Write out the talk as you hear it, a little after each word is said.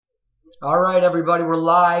All right, everybody, we're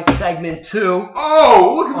live, segment 2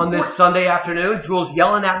 on this Sunday afternoon. Jules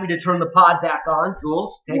yelling at me to turn the pod back on.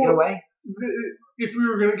 Jules, take it away. If we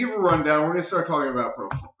were going to give a rundown, we're going to start talking about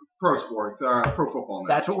pro sports, pro football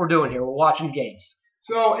now. That's what we're doing here. We're watching games.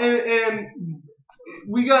 So, and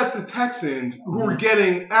we got the Texans who are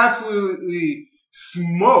getting absolutely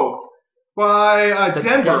smoked by the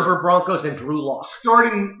Denver Broncos and Drew Lock.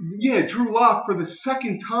 Drew Lock for the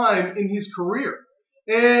second time in his career.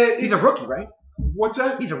 And he's a rookie, right? What's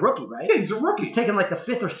that? He's a rookie, right? Yeah, he's a rookie. He's taken like the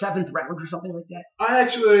 5th or 7th round or something like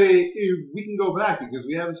that. We can go back because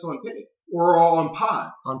we have this on tape. Or on pod.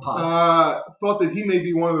 Thought that he may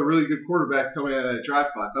be one of the really good quarterbacks coming out of that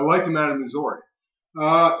draft class. I liked him out of Missouri.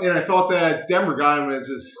 And I thought that Denver got him as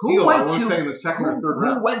a steal, I want to say in the 2nd or 3rd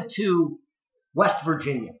round. Who went to West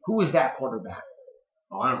Virginia? Who was that quarterback?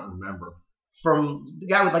 Oh, I don't remember. From the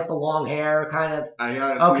guy with like the long hair, kind of.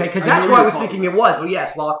 Okay, because that's what I was thinking it was. Well,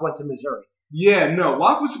 yes, Locke went to Missouri. Yeah, no,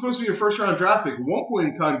 Locke was supposed to be a first-round draft pick. At one point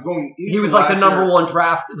in time, going into he was like the number one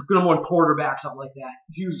quarterback, something like that.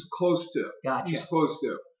 He was close to. Gotcha. He was close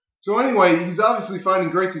to. So anyway, he's obviously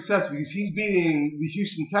finding great success because he's beating the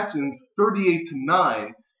Houston Texans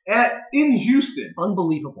 38-9 in Houston.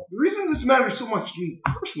 Unbelievable. The reason this matters so much to me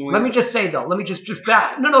personally. Let me just say though. Let me just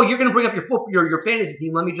back. No. You're going to bring up your fantasy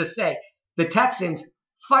team. Let me just say. The Texans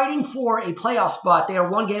fighting for a playoff spot. They are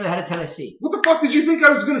one game ahead of Tennessee. What the fuck did you think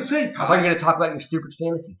I was going to say, Ty? I thought you were going to talk about your stupid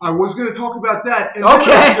fantasy. I was going to talk about that. And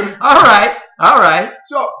okay. All right.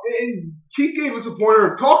 So, Keith gave us a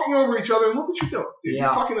pointer of talking over each other, and look what you're doing.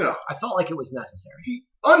 You're fucking it up. I felt like it was necessary.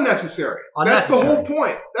 Unnecessary. That's the whole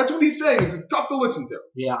point. That's what he's saying. It's tough to listen to.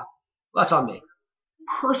 Yeah. That's on me.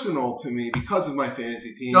 Personal to me because of my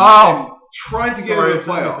fantasy team. Oh. And trying to get into the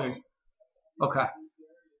playoffs. Okay.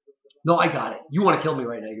 No, I got it. You want to kill me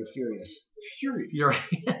right now. You're furious.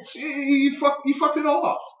 You fucked it all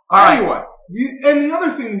up. All right. Anyway, and the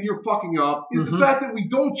other thing that you're fucking up is the fact that we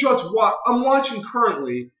don't just watch. I'm watching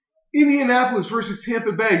currently Indianapolis versus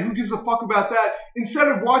Tampa Bay. Who gives a fuck about that? Instead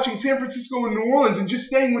of watching San Francisco and New Orleans and just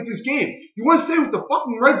staying with this game. You want to stay with the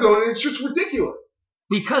fucking red zone, and it's just ridiculous.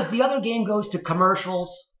 Because the other game goes to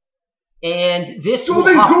commercials, and this. So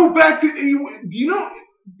then go back to. Do you know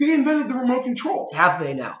they invented the remote control? Have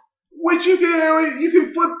they now? Which you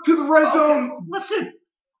can flip to the red zone. Listen,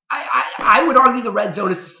 I would argue the red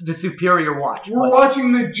zone is the superior watch. We're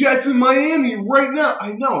watching the Jets in Miami right now.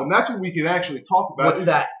 I know, and that's what we can actually talk about. What's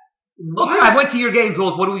that? Look, I went to your game,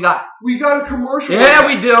 Jules. What do we got? We got a commercial. Yeah,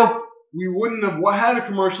 we do. We wouldn't have had a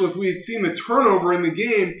commercial if we had seen the turnover in the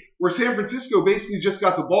game where San Francisco basically just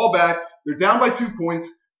got the ball back. They're down by 2 points,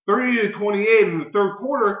 30-28 in the third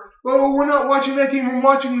quarter. Well, we're not watching that game. We're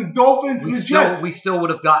watching the Dolphins and the Jets. We still would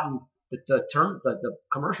have gotten the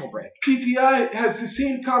commercial break. PTI has the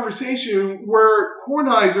same conversation where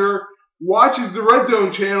Kornheiser watches the Red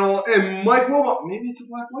Zone channel and Mike Wilbon. Maybe it's a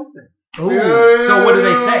black-white thing. Ooh, so what do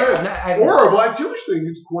they say? Or a black-Jewish thing.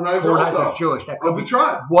 It's Kornheiser also. Jewish. Of the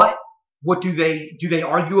tribe. What do they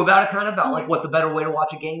argue about it, kind of, about like what the better way to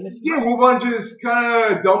watch a game is? Yeah, Wilbon just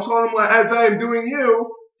kind of dumps on him as I am doing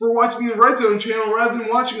you for watching the Red Zone channel rather than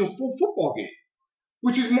watching a full football game.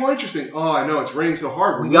 Which is more interesting. Oh, I know. It's raining so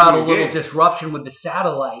hard. We got a little disruption with the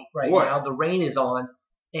satellite now. The rain is on,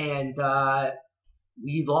 and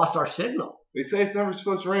we lost our signal. They say it's never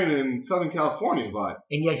supposed to rain in Southern California, but...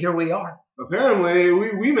 And yet here we are. Apparently,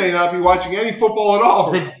 we may not be watching any football at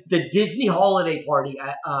all. The Disney holiday party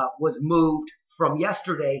was moved from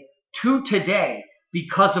yesterday to today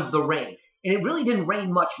because of the rain. And it really didn't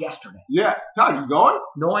rain much yesterday. Yeah. Todd, you going?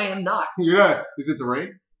 No, I am not. Yeah. Is it the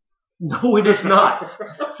rain? No, it is not.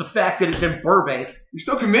 It's the fact that it's in Burbank. You're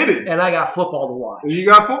still committed. And I got football to watch. You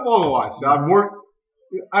got football to watch.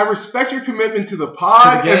 I respect your commitment to the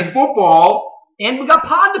pod and football. And we got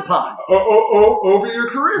pod to pod. Over your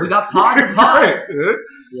career. We got pod to pod.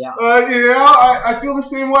 Yeah. I feel the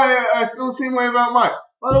same way. I feel the same way about mine.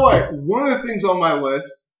 By the way, one of the things on my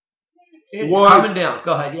list was coming down.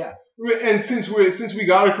 Go ahead, yeah. And since we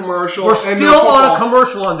got a commercial, we're still on a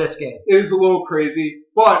commercial on this game. It is a little crazy,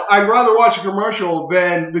 but I'd rather watch a commercial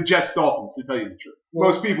than the Jets Dolphins, to tell you the truth.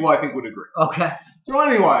 Most people, I think, would agree. Okay. So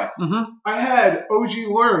anyway, I had OG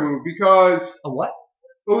Lawyer Move because a what?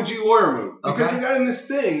 OG Lawyer Move because I got in this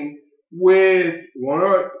thing with one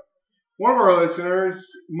of our listeners,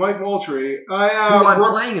 Mike Moultrie. Who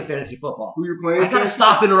I'm playing in fantasy football. Who you're playing? I gotta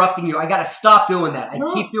stop interrupting you. I gotta stop doing that. I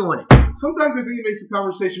keep doing it. Sometimes I think it makes the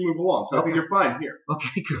conversation move along, so I think you're fine here.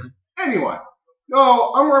 Okay, good. Anyway,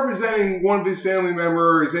 no, I'm representing one of his family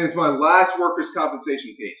members, and it's my last workers'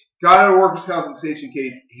 compensation case. Got out of workers' compensation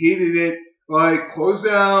case, hated it, closed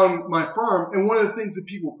down my firm, and one of the things that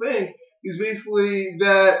people think is basically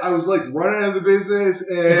that I was like running out of the business,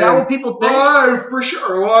 and is that what people think? For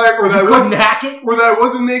sure, like, or that you couldn't hack it, or that I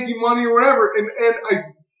wasn't making money or whatever, and I.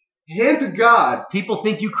 Hand to God. People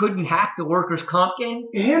think you couldn't hack the workers' comp game?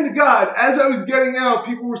 Hand to God, as I was getting out,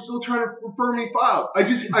 people were still trying to refer me files.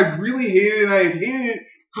 I really hated it, and I had hated it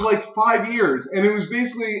for like 5 years. And it was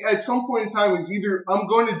basically, at some point in time, it was either I'm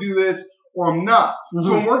going to do this or I'm not. Mm-hmm.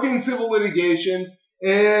 So I'm working in civil litigation,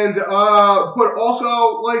 and but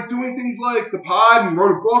also like doing things like the pod and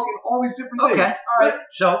wrote a book and all these different things. Okay, all right.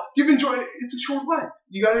 So enjoy it. It's a short life.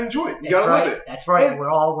 You got to enjoy it. You got to live it. That's right. And we're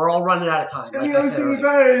all running out of time. And the other thing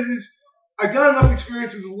about it is, I got enough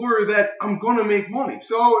experience as a lawyer that I'm going to make money.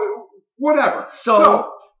 So whatever.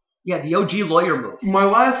 So yeah, the OG lawyer move. My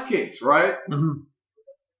last case, right? Mm-hmm.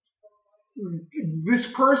 This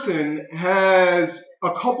person has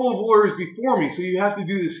a couple of lawyers before me, so you have to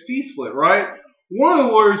do this fee split, right? One of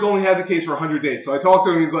the lawyers only had the case for 100 days, so I talked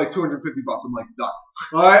to him. He's like $250. I'm like, done.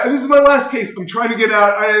 This is my last case. I'm trying to get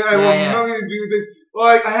out. I'm not going to do this.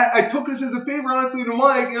 Like, I took this as a favor, honestly, to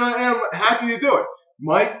Mike, and I am happy to do it.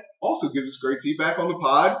 Mike also gives us great feedback on the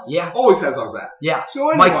pod. Yeah. Always has our back. Yeah. So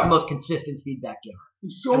anyway, Mike's the most consistent feedback giver.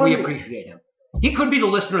 And we appreciate him. He could be the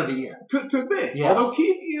listener of the year. Could be. Yeah. Although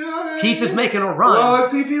Keith, Keith is making a run. Well,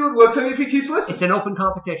 let's see if he keeps listening. It's an open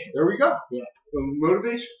competition. There we go. Yeah.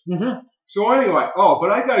 Motivation. Mm-hmm. So anyway, but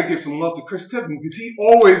I got to give some love to Chris Tippin because he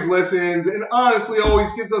always listens and honestly always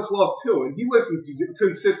gives us love too, and he listens to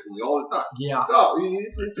consistently all the time. Yeah. So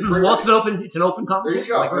it's a great. Well, it's an open competition. There you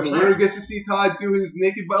go. Like and the winner gets to see Todd do his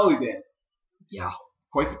naked belly dance. Yeah.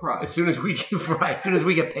 Quite the prize. As soon as we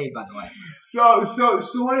get paid, by the way.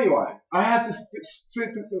 So anyway, I have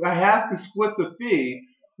to split the fee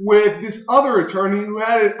with this other attorney who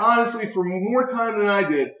had it honestly for more time than I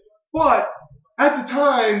did, but. At the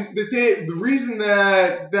time, the reason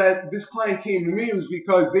that this client came to me was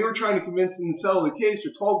because they were trying to convince them to settle the case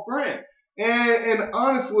for $12,000, and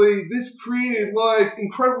honestly, this created like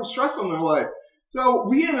incredible stress on their life. So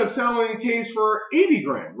we ended up settling the case for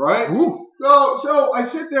 $80,000, right? Ooh. So I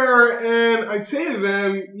sit there and I say to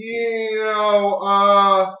them,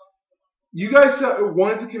 you guys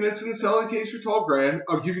wanted to convince them to sell the case for $12,000.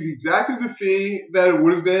 I'll give you exactly the fee that it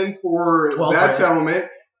would have been for that settlement.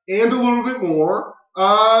 And a little bit more,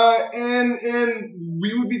 and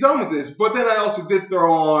we would be done with this. But then I also did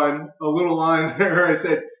throw on a little line there. I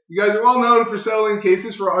said, "You guys are well known for settling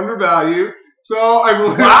cases for undervalue." So I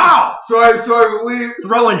believe. Wow. So I believe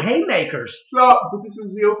throwing haymakers. But this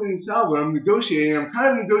is the opening salvo. When I'm negotiating, I'm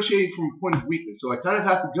kind of negotiating from a point of weakness. So I kind of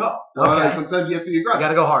have to go. Okay. Sometimes you have to be aggressive. You got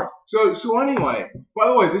to go hard. So anyway, by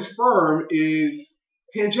the way, this firm is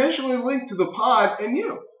tangentially linked to the pod and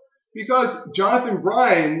you. Because Jonathan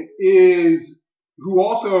Bryan who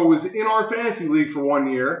also was in our fantasy league for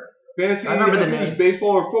 1 year, fantasy, I think it was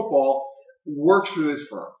baseball or football, works for this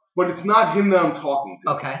firm. But it's not him that I'm talking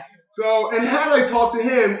to. Okay. So, and had I talked to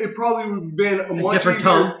him, it probably would have been a much different easier,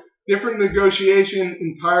 tone. Different negotiation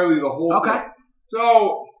entirely, the whole thing.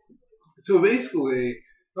 So basically,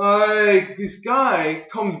 this guy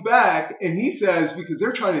comes back and he says, because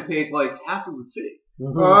they're trying to take like half of the fee.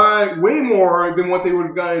 Mm-hmm. Way more than what they would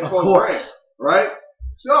have gotten at $12,000, right?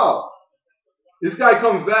 So this guy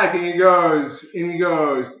comes back and he goes,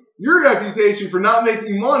 your reputation for not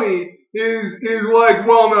making money is like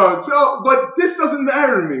well known. So, but this doesn't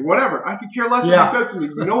matter to me. Whatever, I could care less what he says to me.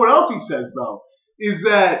 You know what else he says though is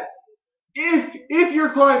that if your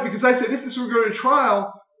client, because I said if this were to go to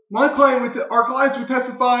trial. Our clients would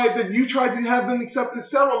testify that you tried to have them accept the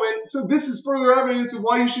settlement, so this is further evidence of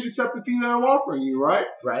why you should accept the fee that I'm offering you, right?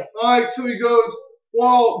 Right. So he goes,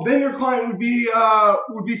 well, then your client would be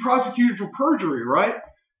prosecuted for perjury, right?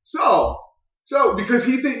 So because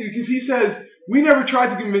he says we never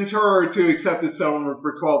tried to convince her to accept the settlement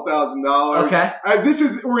for $12,000. Okay. This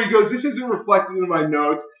isn't reflected in my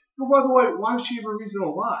notes. But by the way, why would she have a reason to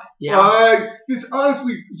lie? Yeah. This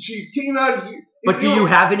honestly, she came out. But do you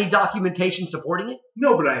have any documentation supporting it?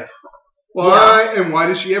 No, but I have her. And why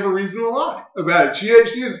does she have a reason to lie about it?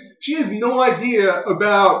 She has no idea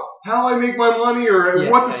about how I make my money or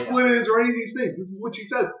what the split is or any of these things. This is what she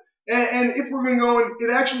says. And if we're going to go in,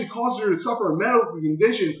 it actually caused her to suffer a medical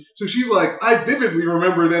condition. So she's like, I vividly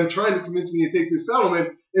remember them trying to convince me to take this settlement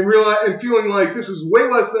and feeling like this is way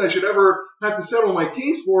less than I should ever have to settle my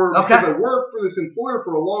case for because I worked for this employer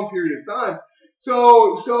for a long period of time.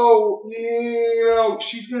 So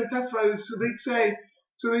she's going to testify this. So they say,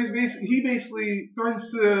 he basically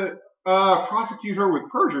threatens to prosecute her with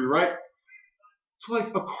perjury, right? It's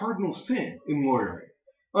like a cardinal sin in lawyering.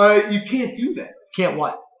 You can't do that. Can't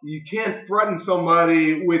what? You can't threaten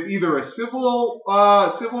somebody with either a civil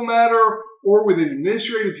matter or with an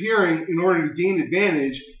administrative hearing in order to gain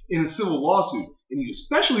advantage in a civil lawsuit. And you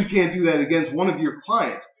especially can't do that against one of your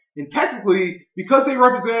clients. And technically, because they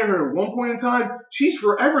represented her at one point in time, she's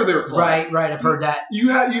forever their client. Right, I've heard that. You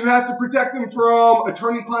have to protect them from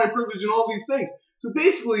attorney-client privilege and all these things. So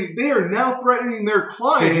basically, they are now threatening their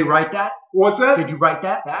client. Did you write that? What's that? Did you write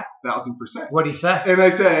that back? 1,000%. What did he say? And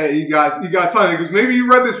I say, hey, you got signed. He goes, maybe you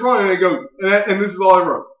read this wrong. And I go, and this is all I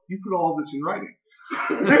wrote. You put all this in writing.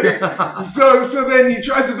 so then he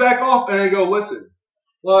tries to back off, and I go, listen,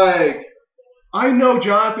 like, I know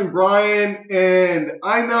Jonathan Bryan, and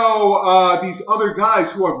I know these other guys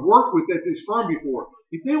who I've worked with at this firm before.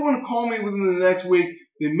 If they want to call me within the next week,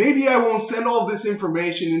 then maybe I won't send all this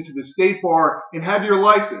information into the state bar and have your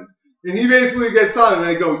license. And he basically gets on, and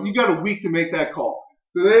I go, you got a week to make that call.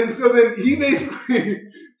 So then he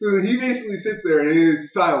basically sits there and it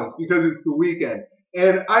is silence because it's the weekend.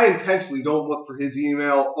 And I intentionally don't look for his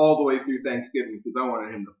email all the way through Thanksgiving because I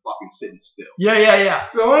wanted him to fucking sit still. Yeah.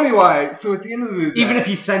 So anyway, so at the end of the day, even if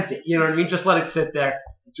he sent it, you know what I mean? Just let it sit there.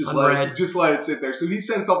 Just let it sit there. So he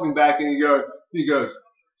sent something back and he goes,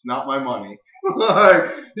 it's not my money.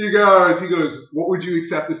 he goes, what would you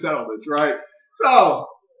accept to settle this, right? So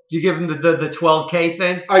you give him the 12K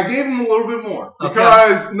thing? I gave him a little bit more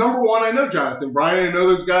because number one, I know Jonathan Bryan, I know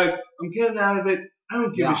those guys. I'm getting out of it. I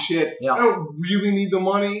don't give a shit. Yeah. I don't really need the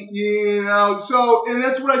money, you know. So, and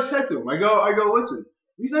that's what I said to him. I go, listen,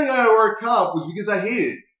 the reason I got to work comp was because I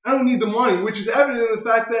hate it. I don't need the money, which is evident in the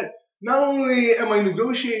fact that not only am I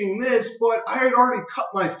negotiating this, but I had already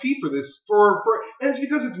cut my fee for this and it's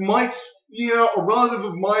because it's Mike's, you know, a relative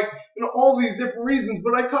of Mike, you know, all these different reasons,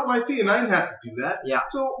 but I cut my fee and I didn't have to do that. Yeah.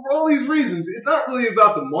 So for all these reasons, it's not really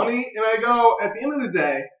about the money. And I go, at the end of the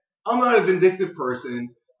day, I'm not a vindictive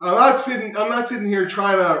person. I'm not sitting here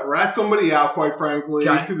trying to rat somebody out, quite frankly,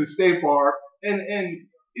 to the state bar. And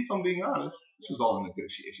if I'm being honest, this was all a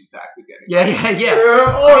negotiation tactic. Anyway. Yeah.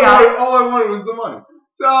 All I wanted was the money.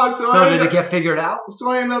 So did it get figured out? So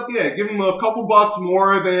I end up, giving him a couple bucks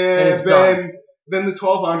more than the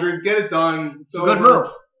 $1,200. Get it done. It's a good move.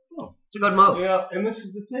 Oh, it's a good move. Yeah, and this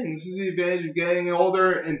is the thing. This is the advantage of getting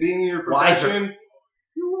older and being in your profession. Wiser.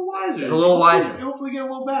 You're a little wiser. A little wiser. You hopefully get a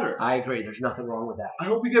little better. I agree. There's nothing wrong with that. I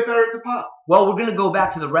hope we get better at the pop. Well, we're going to go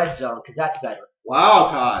back to the red zone because that's better. Wow,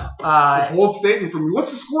 Todd. A bold statement from you.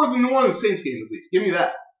 What's the score of the New Orleans Saints game, at least? Give me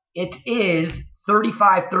that. It is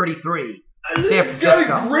 35-33. San Francisco.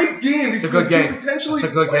 Got a great game. It's a good game. It's a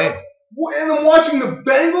good game. And I'm watching the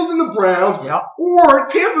Bengals and the Browns, or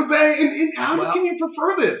Tampa Bay. And can you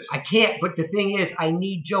prefer this? I can't, but the thing is, I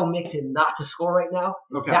need Joe Mixon not to score right now.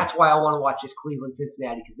 Okay. That's why I want to watch this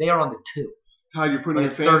Cleveland-Cincinnati, because they are on the 2. Todd, you're putting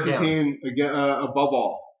your fantasy team above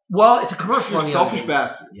all. Well, it's a commercial. You're a selfish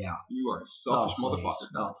bastard. Yeah. You are a selfish motherfucker.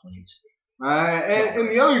 No, please. And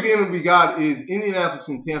the other game that we got is Indianapolis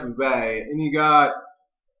and Tampa Bay. And you got,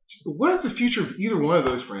 what is the future of either one of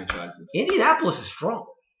those franchises? Indianapolis is strong.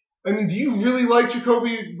 I mean, do you really like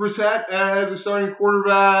Jacoby Brissett as a starting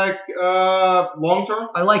quarterback long term?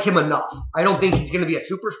 I like him enough. I don't think he's going to be a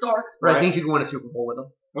superstar, but I think you can win a Super Bowl with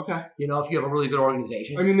him. Okay. You know, if you have a really good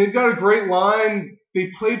organization. I mean, they've got a great line.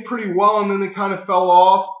 They played pretty well, and then they kind of fell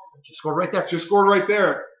off. Just scored right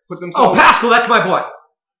there. Put themselves. Oh, Pascal, that's my boy.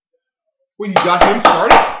 Well, you got him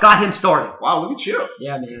started? Got him started. Wow, look at you.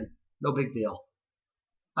 Yeah, man. No big deal.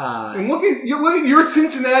 And look at your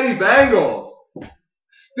Cincinnati Bengals.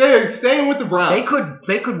 Staying with the Browns.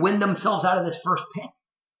 They could win themselves out of this first pick.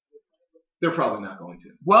 They're probably not going to.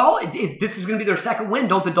 Well, this is going to be their second win.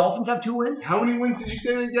 Don't the Dolphins have 2 wins? How many wins did you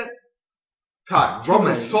say they get? Todd, we don't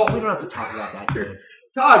have to talk about that here.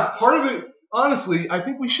 Todd, part of it, honestly, I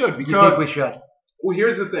think we should. Because, you think we should? Well,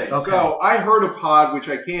 here's the thing. Okay. So I heard a pod, which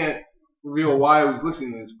I can't reveal why I was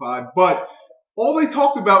listening to this pod, but all they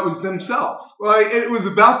talked about was themselves. Right? And it was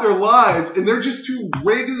about their lives, and they're just 2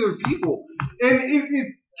 regular people. And it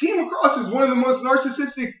came across as one of the most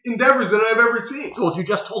narcissistic endeavors that I've ever seen. So you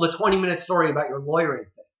just told a 20-minute story about your lawyering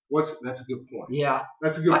thing. That's a good point. Yeah.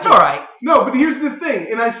 That's a good point. That's all right. No, but here's the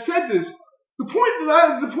thing, and I said this. The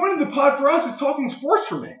point of the pod for us is talking sports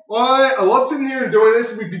for me. Well, I love sitting here and doing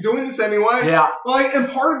this. We'd be doing this anyway. Yeah. And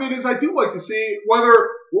part of it is I do like to see whether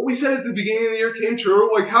what we said at the beginning of the year came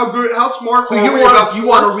true. Like how smart. So you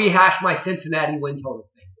want to rehash my Cincinnati win total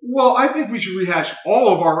thing? Well, I think we should rehash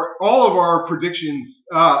all of our predictions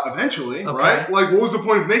eventually, right? Like, what was the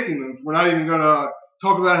point of making them if we're not even going to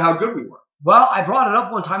talk about how good we were? Well, I brought it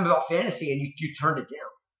up one time about fantasy, and you turned it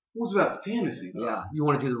down. What was about fantasy, though? Yeah, you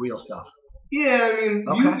want to do the real stuff. Yeah, I mean,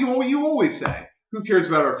 you always say, who cares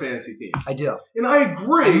about our fantasy team? I do. And I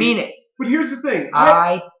agree. I mean it. But here's the thing.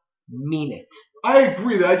 I mean it. I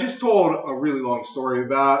agree that I just told a really long story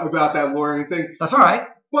about that lawyering thing. That's all right.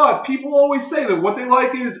 But people always say that what they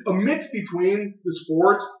like is a mix between the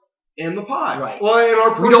sports and the pod. Right. Well, in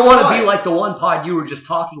our We don't want to life. be like the one pod you were just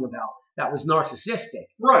talking about that was narcissistic.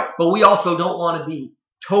 Right. But we also don't want to be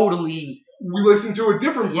totally... We listened to a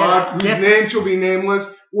different pod, whose Yeah. name shall be nameless,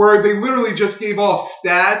 where they literally just gave off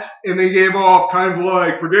stats and they gave off kind of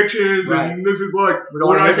like predictions, Right. and this is like We don't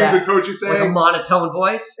what wanna I hear think that. the coach is With a saying. monotone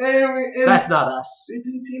voice. And That's not us. it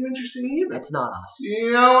didn't seem interesting either. That's not us.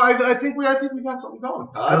 You know, I think we got something going,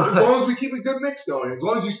 Todd. As long as we keep a good mix going, as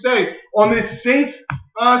long as you stay on this Saints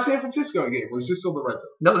San Francisco game, or is this still the Red Zone?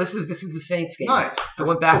 No, this is the Saints game. Nice. I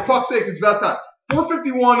went back. For fuck's sake, it's about time.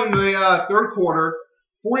 4:51 in the third quarter.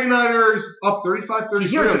 49ers up 35-33. See,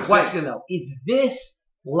 here's the question, though. Is this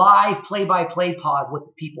live play-by-play pod what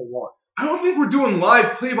the people want? I don't think we're doing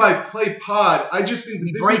live play-by-play pod. I just think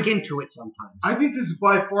We that break into it sometimes. I think this is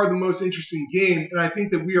by far the most interesting game, and I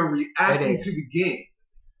think that we are reacting to the game.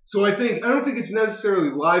 So I don't think it's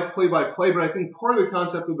necessarily live play-by-play, but I think part of the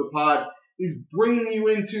concept of the pod is bringing you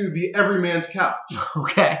into the everyman's couch.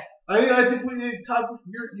 Okay. I think Todd,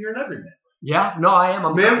 you're an everyman. Yeah, no, I am.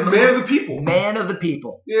 I'm Man of the people. Man of the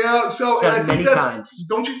people. Yeah, so Said and I it think many times.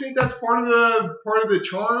 Don't you think that's part of the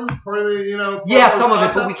charm, part of the Yeah, part some of it,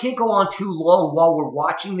 concept? but we can't go on too long while we're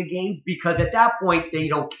watching the games because at that point they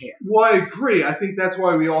don't care. Well, I agree. I think that's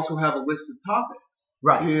why we also have a list of topics,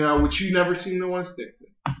 Right. which you never seem to want to stick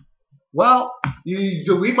to. Well, You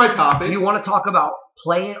delete my topics. do you want to talk about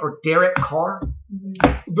Play It or Derek Carr?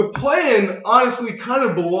 The plan honestly kind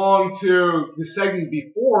of belonged to the segment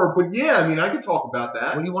before, but yeah, I mean, I could talk about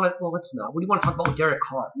that. What do you want to? Well, let's not. What do you want to talk about with Derek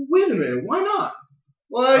Carr? Wait a minute, why not?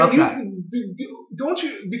 Like, Okay. don't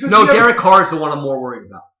you? Because No, Derek Carr is the one I'm more worried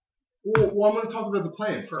about. Well, I'm going to talk about the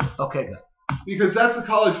plan first. Okay, good. Because that's the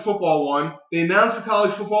college football one. They announced the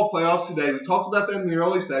college football playoffs today. We talked about that in the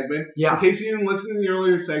early segment. Yeah. In case you didn't listen to the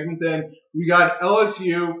earlier segment, then we got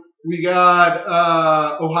LSU, we got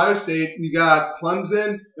Ohio State, we got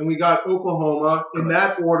Clemson, and we got Oklahoma in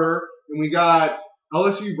that order. And we got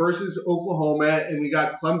LSU versus Oklahoma, and we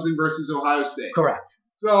got Clemson versus Ohio State. Correct.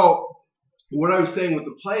 So what I was saying with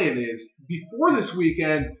the plan is, before this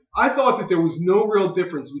weekend, I thought that there was no real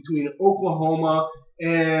difference between Oklahoma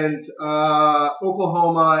and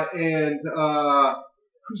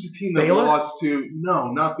who's the team that Baylor? lost to?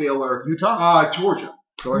 No, not Baylor. Utah? Georgia.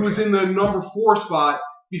 Who was in the number 4 spot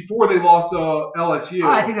before they lost to LSU.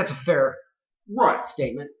 I think that's a fair right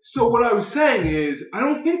statement. So what I was saying is, I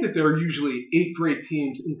don't think that there are usually 8 great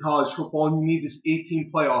teams in college football, and you need this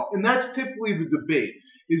 8-team playoff. And that's typically the debate,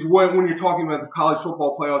 is when you're talking about the college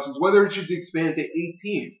football playoffs, is whether it should expand to 8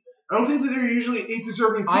 teams. I don't think that there are usually 8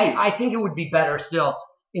 deserving teams. I think it would be better still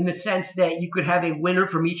in the sense that you could have a winner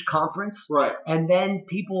from each conference. Right. And then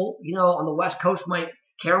people, on the West Coast might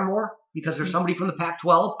care more because there's somebody from the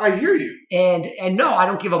Pac-12. I hear you. And no, I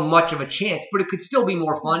don't give them much of a chance, but it could still be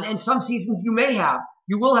more fun. And some seasons you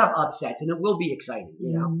will have upsets, and it will be exciting,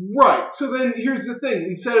 Right. So then here's the thing: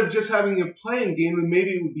 instead of just having a playing game, then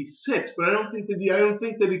maybe it would be 6. But I don't think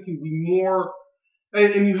that it can be more.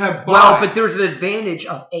 And you have buys. Well, but there's an advantage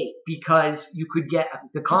of 8 because you could get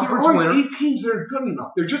the conference there winner. aren't 8 teams that are good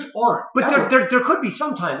enough. There just aren't. But there could be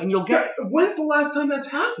sometime, and you'll get. When's the last time that's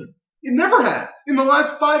happened? It never has. In the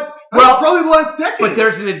last 5, probably the last decade. But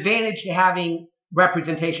there's an advantage to having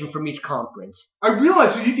representation from each conference. I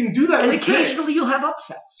realize, so you can do that. And with occasionally 6. you'll have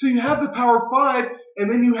upsets. So you have the Power 5, and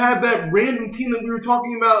then you have that random team that we were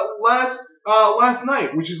talking about last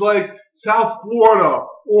night, which is like South Florida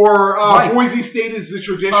or Right. Boise State is the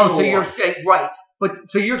traditional. Oh, so you're one. saying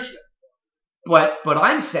right, but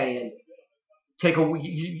I'm saying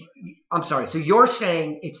I'm sorry. So you're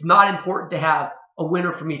saying it's not important to have a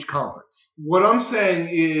winner from each conference. What I'm saying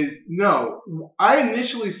is, no. I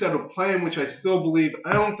initially said a plan, which I still believe.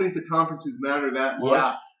 I don't think the conferences matter that much.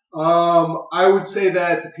 Yeah. I would say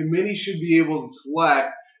that the committee should be able to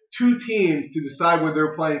select 2 teams to decide whether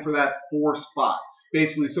they're playing for that 4 spot,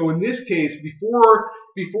 basically. So in this case, before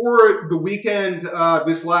the weekend,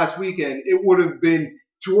 this last weekend, it would have been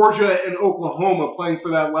Georgia and Oklahoma playing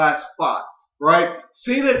for that last spot, right?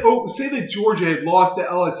 Say that Georgia had lost to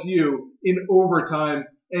LSU in overtime,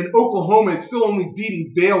 and Oklahoma had still only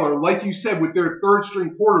beaten Baylor, like you said, with their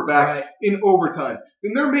 3rd-string quarterback in overtime.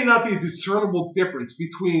 Then there may not be a discernible difference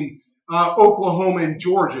between Oklahoma and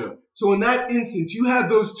Georgia. So in that instance, you have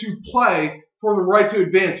those 2 play for the right to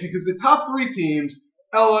advance, because the top 3 teams,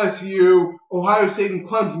 LSU, Ohio State, and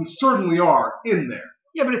Clemson, certainly are in there.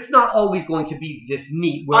 Yeah, but it's not always going to be this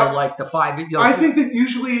neat where like the 5. I think that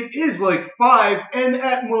usually it is like 5 and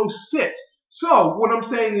at most 6. So what I'm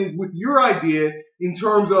saying is, with your idea in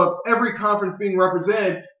terms of every conference being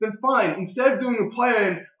represented, then fine. Instead of doing a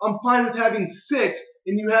play-in, I'm fine with having 6,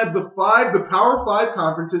 and you have the Power 5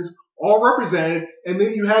 conferences all represented, and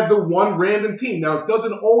then you have the one random team. Now, it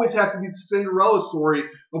doesn't always have to be the Cinderella story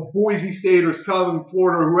of Boise State or Southern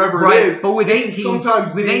Florida or whoever it is. But with 8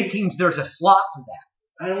 teams, there's a slot for that.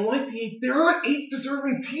 I don't like the 8. There aren't 8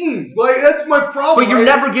 deserving teams. Like, that's my problem. But you're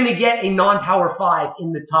never going to get a non-Power 5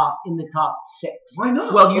 in the top 6. Why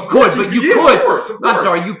not? Well, you could, but you could. Of course. I'm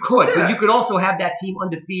sorry, you could, Yeah. but you could also have that team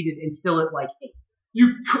undefeated and still at like 8.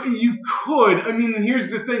 You could. I mean,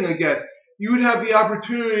 here's the thing, I guess. You would have the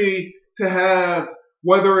opportunity to have,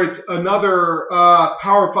 whether it's another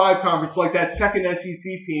Power 5 conference like that second SEC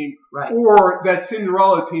team, right, or that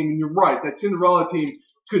Cinderella team, and you're right, that Cinderella team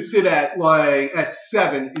could sit at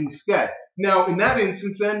 7 instead. Now, in that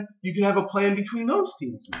instance, then you can have a plan between those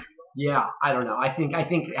teams. Yeah, I don't know. I think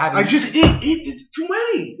having it's too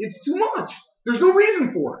many. It's too much. There's no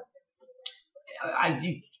reason for it.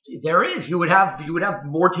 There is. You would have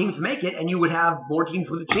more teams make it, and you would have more teams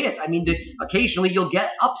with a chance. I mean, occasionally you'll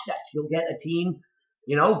get upsets. You'll get a team,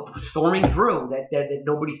 storming through that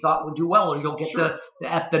nobody thought would do well, or you'll get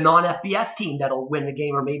the non-FBS team that'll win the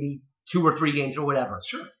game, or maybe 2 or 3 games or whatever.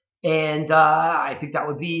 Sure. And I think that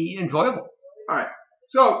would be enjoyable. All right.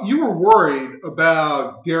 So you were worried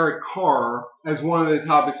about Derek Carr as one of the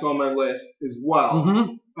topics on my list as well.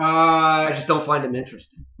 Mm-hmm. I just don't find him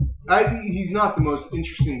interesting. He's not the most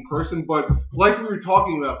interesting person, but like we were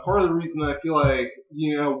talking about, part of the reason I feel like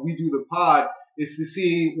we do the pod is to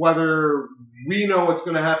see whether we know what's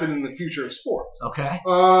going to happen in the future of sports. Okay.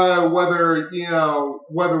 Whether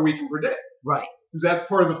we can predict. Right. Because that's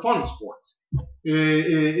part of the fun of sports.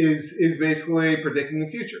 Is basically predicting the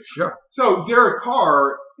future. Sure. So Derek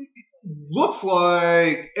Carr looks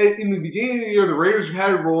like in the beginning of the year the Raiders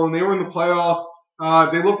had it rolling. They were in the playoffs.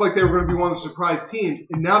 They looked like they were going to be one of the surprise teams,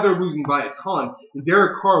 and now they're losing by a ton. And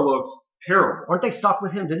Derek Carr looks terrible. Aren't they stuck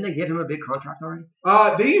with him? Didn't they give him a big contract already?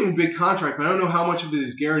 They gave him a big contract, but I don't know how much of it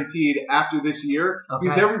is guaranteed after this year. Okay.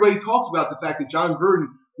 Because everybody talks about the fact that John Gruden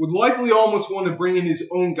would likely almost want to bring in his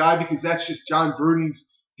own guy because that's just John Gruden's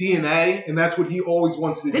DNA, and that's what he always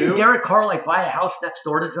wants to do. Didn't Derek Carr buy a house next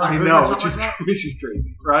door to John Gruden? I know, or something which is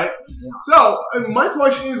crazy, right? Yeah. So my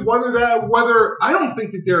question is whether I don't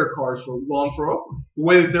think that Derek Carr is long for Oakland, the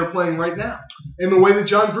way that they're playing right now, and the way that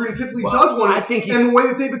John Gruden typically does want it, and the way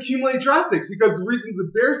that they've accumulated draft picks. Because the reason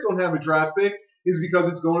the Bears don't have a draft pick is because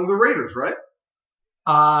it's going to the Raiders, right?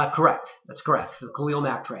 Correct. That's correct. For the Khalil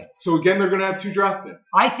Mack trade. So again, they're going to have 2 draft picks.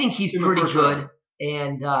 I think he's pretty good,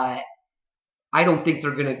 and I don't think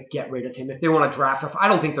they're going to get rid of him. If they want to draft him, I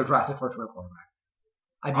don't think they're drafting first-round quarterback.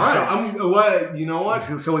 All right, you know what?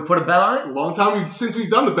 Shall we put a bet on it? A long time since we've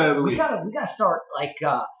done the bet of the week. We gotta start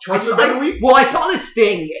Trying the bet of the week? Well, I saw this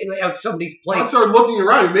thing of some of these places. I started looking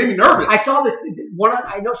around. It made me nervous. I saw this one.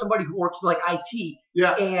 I know somebody who works in IT.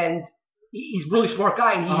 Yeah. And he's a really smart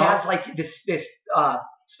guy, and he has this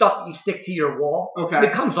stuff that you stick to your wall. Okay. And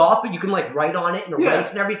it comes off, but you can write on it and erase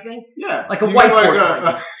and everything. Yeah. Like a whiteboard.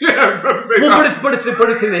 Yeah, I was about to say. Well, but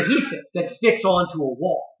it's an adhesive that sticks onto a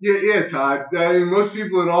wall. Yeah, Todd. I mean, most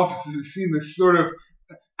people in offices have seen this sort of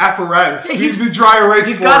apparatus. Yeah, the dry erase board.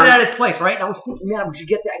 He's got it at his place, right? And I was thinking, man, we should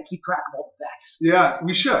get that and keep track of all the bets. Yeah,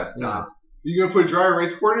 we should. Yeah. You gonna put a dry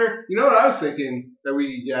erase board in here? You know what I was thinking that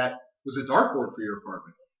we get was a dartboard for your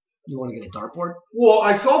apartment. You want to get a dartboard? Well,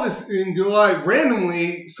 I saw this in July.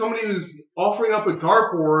 Randomly, somebody was offering up a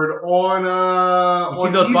dartboard on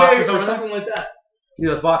eBay or something like that. See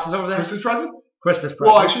those boxes over there? Christmas presents? Christmas presents.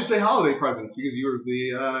 Well, I should say holiday presents because you're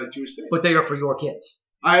the Jewish thing. But they are for your kids.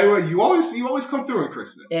 You always come through on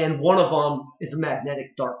Christmas. And one of them is a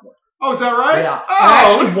magnetic dartboard. Oh, is that right? Yeah. Oh, I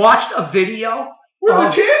actually watched a video. What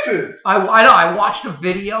are the chances? I know. I watched a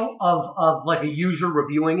video of a user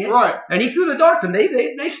reviewing it. Right. And he threw the darts, and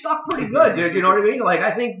they stuck pretty good, dude. You know what I mean?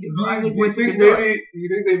 I think. Do you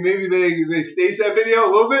think maybe they staged that video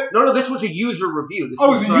a little bit? No. This was a user review. It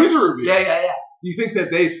was a user review. Yeah. You think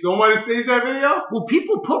that they still might have staged that video? Well,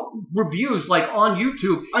 people put reviews on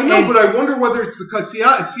YouTube. I know, but I wonder whether it's because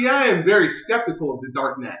I am very skeptical of the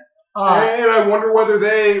dark net. And I wonder whether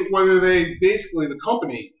they basically the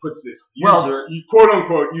company puts this quote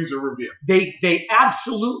unquote user review. They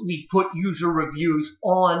absolutely put user reviews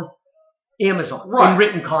on Amazon in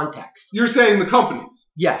written context. You're saying the companies?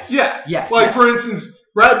 Yes. Yeah. Yes. For instance,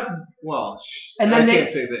 Brad. Well, and then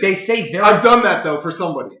can't say this. They say I've done that though for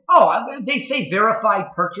somebody. Oh, they say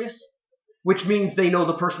verified purchase. which means they know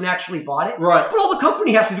the person actually bought it. Right. But all the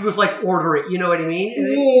company has to do is like order it. You know what I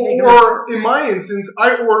mean? Or in my instance,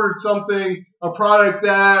 I ordered a product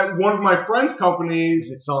that one of my friend's companies.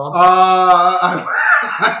 Is it Psalm?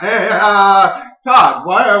 Todd,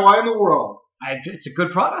 why in the world? It's a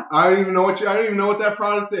good product. I don't even know what that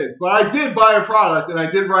product is. But I did buy a product, and I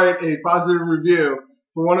did write a positive review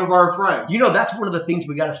for one of our friends. You know, that's one of the things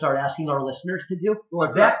we got to start asking our listeners to do.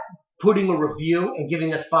 What's that? Putting a review and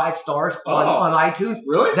giving us 5 stars on iTunes.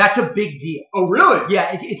 Really? That's a big deal. Oh, really?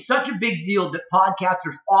 Yeah, it's such a big deal that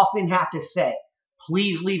podcasters often have to say,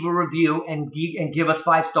 please leave a review and give us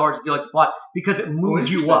 5 stars if you like the pod, because it moves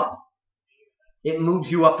you up. It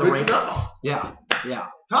moves you up the rankings. Yeah.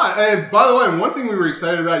 Todd, by the way, one thing we were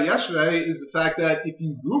excited about yesterday is the fact that if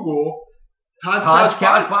you Google Todd's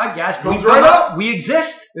Couch Podcast, comes right up. We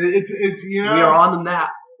exist. It's we are on the map.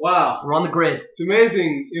 Wow. We're on the grid. It's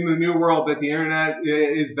amazing in the new world that the internet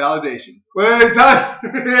is validation. Wait, Todd,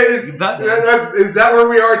 is that where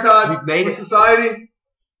we are, Todd? We've made it. Society?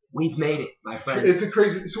 We've made it, my friend. It's a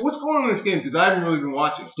crazy. So what's going on in this game? Because I haven't really been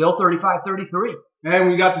watching. Still 35-33. And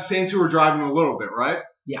we got the Saints who are driving a little bit, right?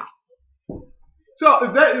 Yeah. So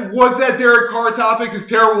was that Derek Carr topic as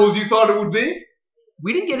terrible as you thought it would be?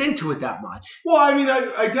 We didn't get into it that much. Well, I mean,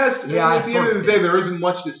 I guess at the end of the day, there isn't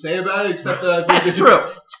much to say about it, except that I think that's true.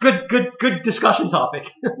 It's good discussion topic.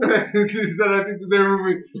 Is that I think that they're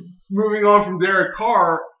moving on from Derek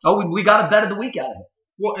Carr. Oh, we got a bet of the week out of it.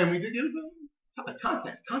 Well, and we did get a bet.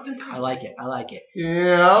 Content. I like it.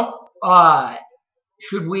 Yeah.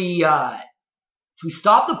 Should we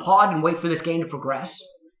stop the pod and wait for this game to progress?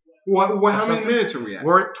 How many minutes are we at?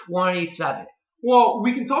 We're at 27. Well,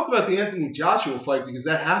 we can talk about the Anthony Joshua fight because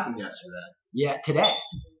that happened yesterday. Yeah, today.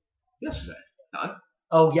 Yesterday, Todd.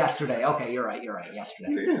 Oh, yesterday. Okay, you're right.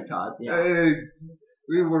 Yesterday. Yeah, Todd. Yeah.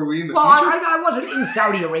 Were we in the future? I wasn't in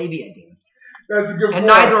Saudi Arabia, dude. That's a good point. And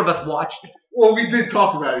neither of us watched it. Well, we did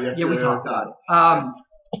talk about it yesterday. Yeah, we talked about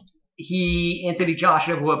it. Anthony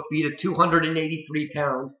Joshua, who beat a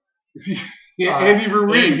 283-pound. Yeah, Andy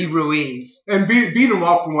Ruiz. And beat him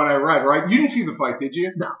up from what I read, right? You didn't see the fight, did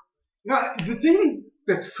you? No. Now, the thing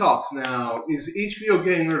that sucks now is HBO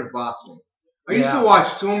getting rid of boxing. I used to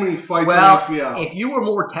watch so many fights on HBO. If you were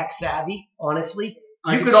more tech savvy, honestly,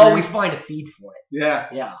 you could always find a feed for it.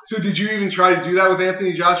 Yeah. So did you even try to do that with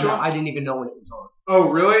Anthony Joshua? No, I didn't even know when it was on. Oh,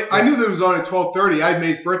 really? Yeah. I knew that it was on at 12:30. I had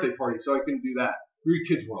May's birthday party, so I couldn't do that. We were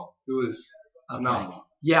Kids World. It was phenomenal.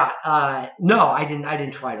 Yeah. No, I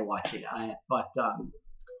didn't try to watch it.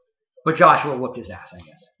 But Joshua whooped his ass, I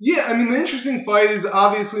guess. Yeah, I mean, the interesting fight is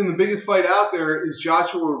obviously, and the biggest fight out there is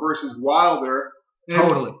Joshua versus Wilder. And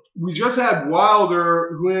totally. We just had Wilder,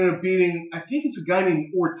 who ended up beating, I think it's a guy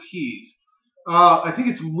named Ortiz. I think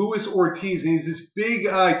it's Luis Ortiz, and he's this big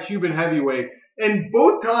Cuban heavyweight. And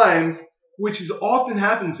both times, which often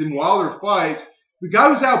happens in Wilder fights, the guy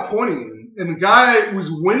was outpointing him, and the guy was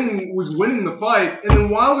winning the fight, and then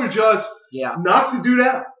Wilder just knocks the dude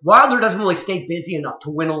out. Wilder doesn't really stay busy enough to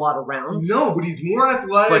win a lot of rounds. No, but he's more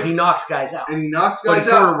athletic. But he knocks guys out. And he knocks but guys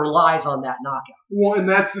he out. sort of relies on that knockout. Well, and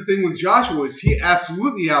that's the thing with Joshua is he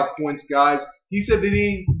absolutely outpoints guys. He said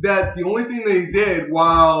that the only thing that he did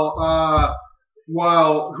while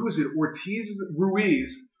who was it,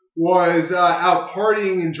 Ruiz was out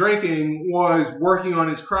partying and drinking, was working on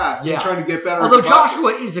his craft and trying to get better. Although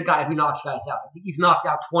Joshua is a guy who knocks guys out. I think he's knocked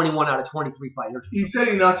out 21 out of 23 fighters. He said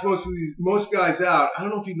he knocks most guys out. I don't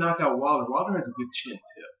know if he knocked out Wilder. Wilder has a good chin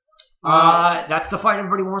too. That's the fight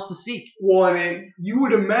everybody wants to see. Well, and you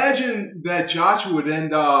would imagine that Joshua would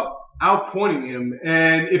end up outpointing him,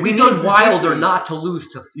 and if we need Wilder not to lose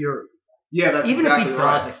to Fury. Yeah, that's even exactly if he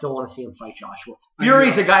right. does, I still want to see him fight Joshua.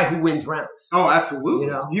 Fury's a guy who wins rounds. Oh, absolutely.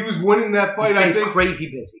 You know? He was winning that fight. I think crazy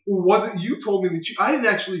busy. Wasn't you told me that I didn't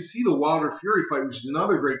actually see the Wilder Fury fight, which is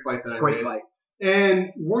another great fight that I missed. Fight.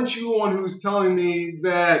 And weren't you the one who was telling me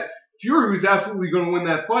that Fury was absolutely going to win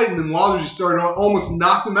that fight, and then Wilder just started almost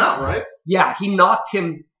knocked him out, right? Yeah, he knocked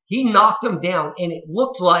him down, and it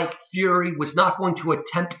looked like Fury was not going to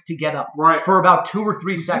attempt to get up for about 2 or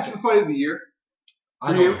 3 seconds. Is this the fight of the year?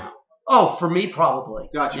 I don't know. Oh, for me, probably.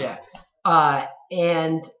 Gotcha. Yeah. I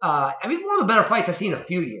mean, one of the better fights I've seen in a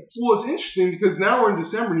few years. Well, it's interesting because now we're in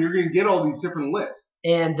December and you're going to get all these different lists.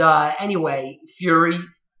 And anyway, Fury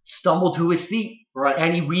stumbled to his feet. Right.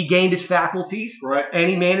 And he regained his faculties. Right. And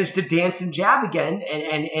he managed to dance and jab again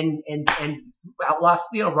and outlast,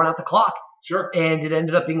 run out the clock. Sure. And it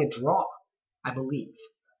ended up being a draw, I believe.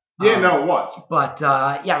 Yeah, no, it was. But,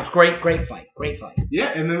 it was great fight. Great fight.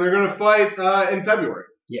 Yeah, and then they're going to fight in February.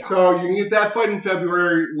 Yeah. So you can get that fight in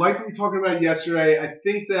February. Like we were talking about yesterday, I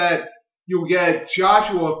think that you'll get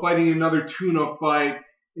Joshua fighting another tune-up fight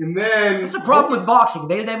And then That's the problem with boxing.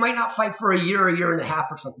 They might not fight for a year and a half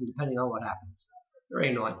or something, depending on what happens. Very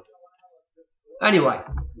annoying. Anyway.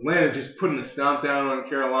 Atlanta just putting a stomp down on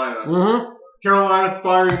Carolina. Mm-hmm. Carolina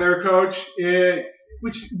firing their coach,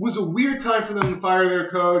 which was a weird time for them to fire their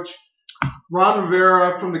coach. Ron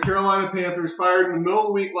Rivera from the Carolina Panthers fired in the middle of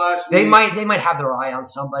the week last week. They might have their eye on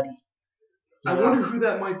somebody. I wonder who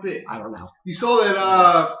that might be. I don't know. You saw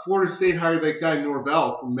that Florida State hired that guy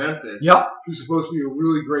Norvell from Memphis. Yep. Who's supposed to be a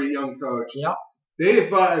really great young coach. Yep. They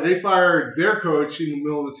fired their coach in the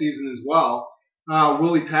middle of the season as well,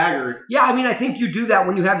 Willie Taggart. Yeah, I mean, I think you do that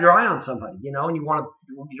when you have your eye on somebody, and you don't want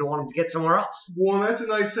them to get somewhere else. Well, that's a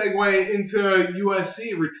nice segue into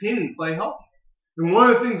USC retaining Clay Helton. And one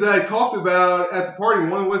of the things that I talked about at the party,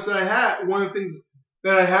 one of the things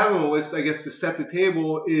that I have on the list, I guess, to set the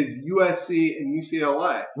table is USC and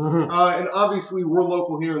UCLA. Mm-hmm. And obviously, we're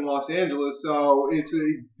local here in Los Angeles, so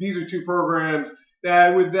these are two programs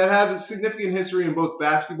that have a significant history in both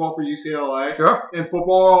basketball for UCLA and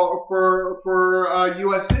football for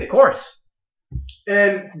USC. Of course.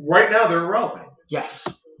 And right now, they're irrelevant. Yes.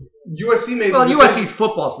 USC made USC's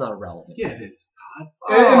football's not irrelevant. Yeah, it is, Todd.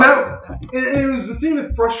 And it was the thing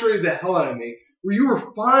that frustrated the hell out of me, where you were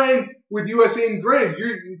fine with USC, and granted,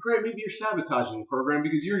 maybe you're sabotaging the program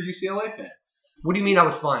because you're a UCLA fan. What do you mean I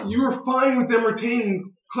was fine? You were fine with them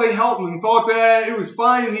retaining Clay Helton and thought that it was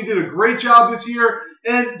fine and he did a great job this year.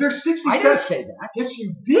 And they're 67. I didn't say that. Yes,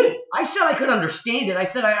 you did. I said I could understand it. I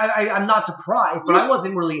said I'm not surprised, but I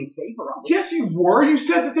wasn't really in favor of it. Yes, you were. You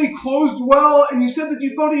said that they closed well, and you said that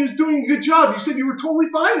you thought he was doing a good job. You said you were totally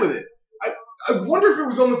fine with it. I wonder if it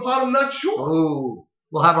was on the pod. I'm not sure. Oh,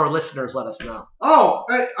 we'll have our listeners let us know. Oh,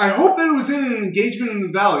 I hope that it was in an engagement in the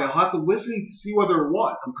Valley. I'll have to listen to see whether it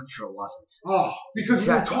was. I'm pretty sure it wasn't. Oh, because we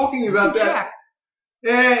were talking about that.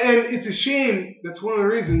 And it's a shame. That's one of the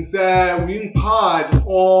reasons that we didn't pod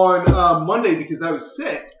on Monday because I was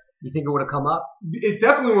sick. You think it would have come up? It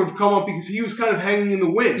definitely would have come up because he was kind of hanging in the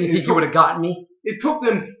wind. You think it would have gotten me? It took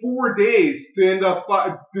them 4 days to end up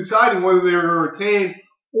deciding whether they were going to retain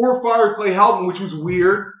or fire Clay Helton, which was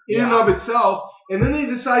weird in and of itself. And then they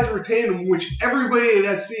decide to retain him, which everybody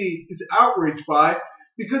at SC is outraged by.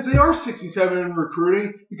 Because they are 67 in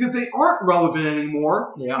recruiting, because they aren't relevant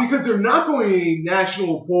anymore, because they're not going to any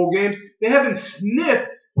national bowl games. They haven't sniffed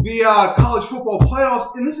the college football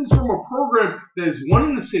playoffs, and this is from a program that is won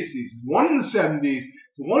in the 60s, won in the 70s,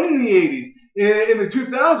 won in the 80s. In the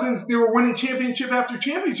 2000s, they were winning championship after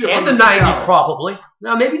championship. And the 90s, probably.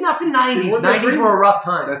 No, maybe not the 90s. The 90s were a rough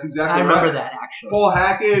time. That's exactly right. I remember that, actually. Paul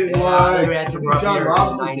Hackett, they had some rough John years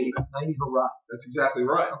Robinson. in the 90s. 90s were rough. That's exactly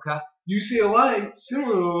right. Okay. UCLA,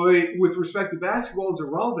 similarly, with respect to basketball, is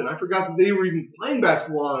irrelevant. I forgot that they were even playing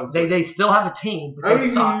basketball on They still have a team, but I don't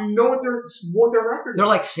even know what their record is. They're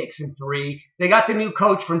like 6-3. They got the new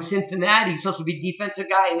coach from Cincinnati. He's supposed to be defensive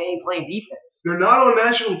guy, and they ain't playing defense. They're not on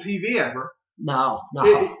national TV ever. No.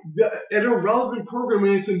 An irrelevant program,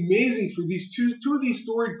 and it's amazing for these two of these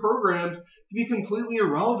storied programs to be completely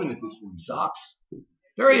irrelevant at this point. Sucks.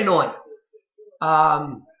 Very annoying.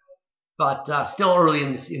 But still early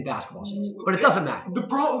in basketball season. But it doesn't matter. The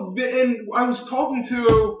problem, and I was talking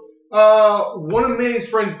to one of May's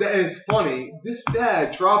friends, and it's funny. This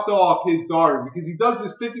dad dropped off his daughter because he does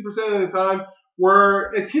this 50% of the time.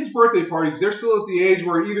 Where at kids' birthday parties, they're still at the age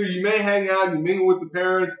where either you may hang out and you mingle with the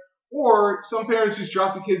parents, or some parents just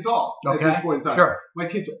drop the kids off at this point in time. Sure. My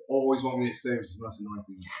kids always want me to stay, which is most annoying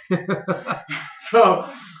for me. So,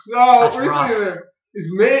 no, we're saying there. Is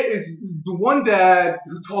the one dad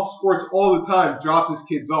who talks sports all the time dropped his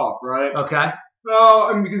kids off, right? Okay.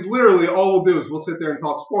 No, because literally all we'll do is we'll sit there and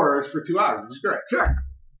talk sports for 2 hours, which is great. Sure.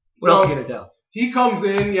 What else are you going to do? He comes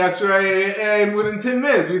in yesterday, and within 10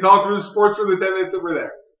 minutes, we talked for the sports for the 10 minutes that we're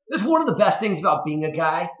there. That's one of the best things about being a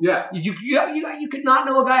guy. Yeah. You could not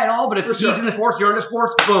know a guy at all, but if he's in the sports, you're in the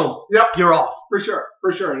sports, boom. Yep. You're off. For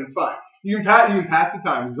sure, and it's fine. You can pass the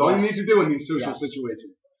time. It's all you need to do in these social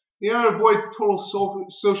situations. You know, to avoid total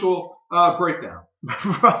social breakdown.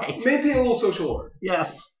 Right. Maintain a little social order.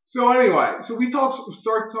 Yes. So anyway, we start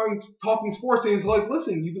talking sports, and it's like,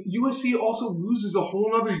 listen, USC also loses a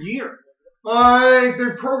whole other year.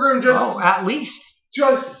 Their program at least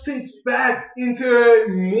just sinks back into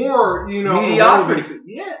more, mediocrity.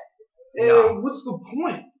 Yeah. And what's the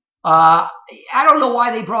point? I don't know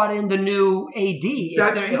why they brought in the new AD.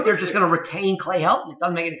 If they're just going to retain Clay Helton, it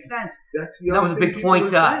doesn't make any sense. That was a big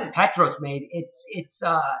point Petros made. It's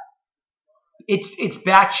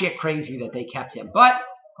batshit crazy that they kept him, but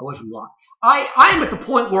I was wrong. I'm at the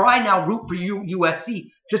point where I now root for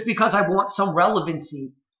USC just because I want some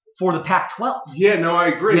relevancy for the Pac-12. Yeah, no, I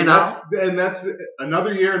agree. You know? That's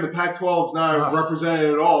another year in the Pac-12 is not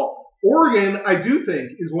represented at all. Oregon, I do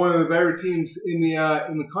think, is one of the better teams in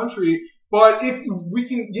the country. But if we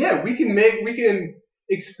can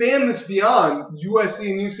expand this beyond USC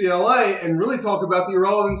and UCLA and really talk about the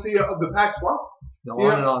irrelevancy of the Pac-12. Go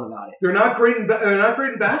on and on about it. They're not great in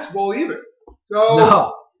basketball either. So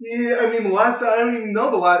no. Yeah, I mean, I don't even know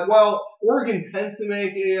the last. Well, Oregon tends to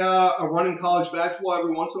make a run in college basketball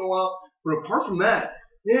every once in a while, but apart from that,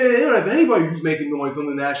 they don't have anybody who's making noise on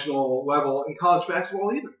the national level in college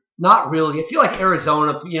basketball either. Not really. I feel like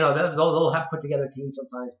Arizona, they'll have put together teams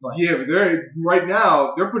sometimes. But yeah, but right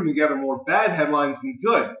now they're putting together more bad headlines than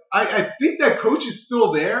good. I think that coach is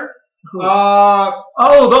still there. The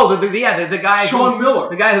guy Sean Miller,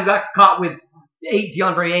 the guy who got caught with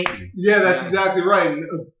DeAndre Ayton. Yeah, that's exactly right. And,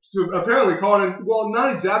 so apparently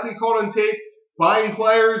not exactly caught on tape, buying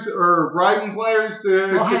players or bribing players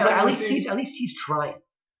to. Well, at least he's trying.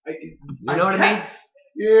 You know what I mean?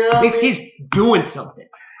 Yeah. At least he's doing something.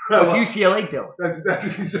 What's UCLA doing?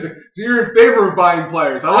 So you're in favor of buying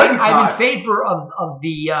players. I'm in favor of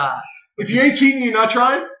the. If you ain't cheating, you're not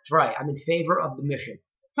trying? That's right. I'm in favor of the mission.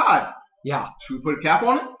 Todd. Yeah. Should we put a cap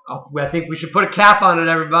on it? I think we should put a cap on it,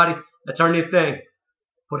 everybody. That's our new thing.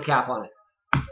 Put a cap on it.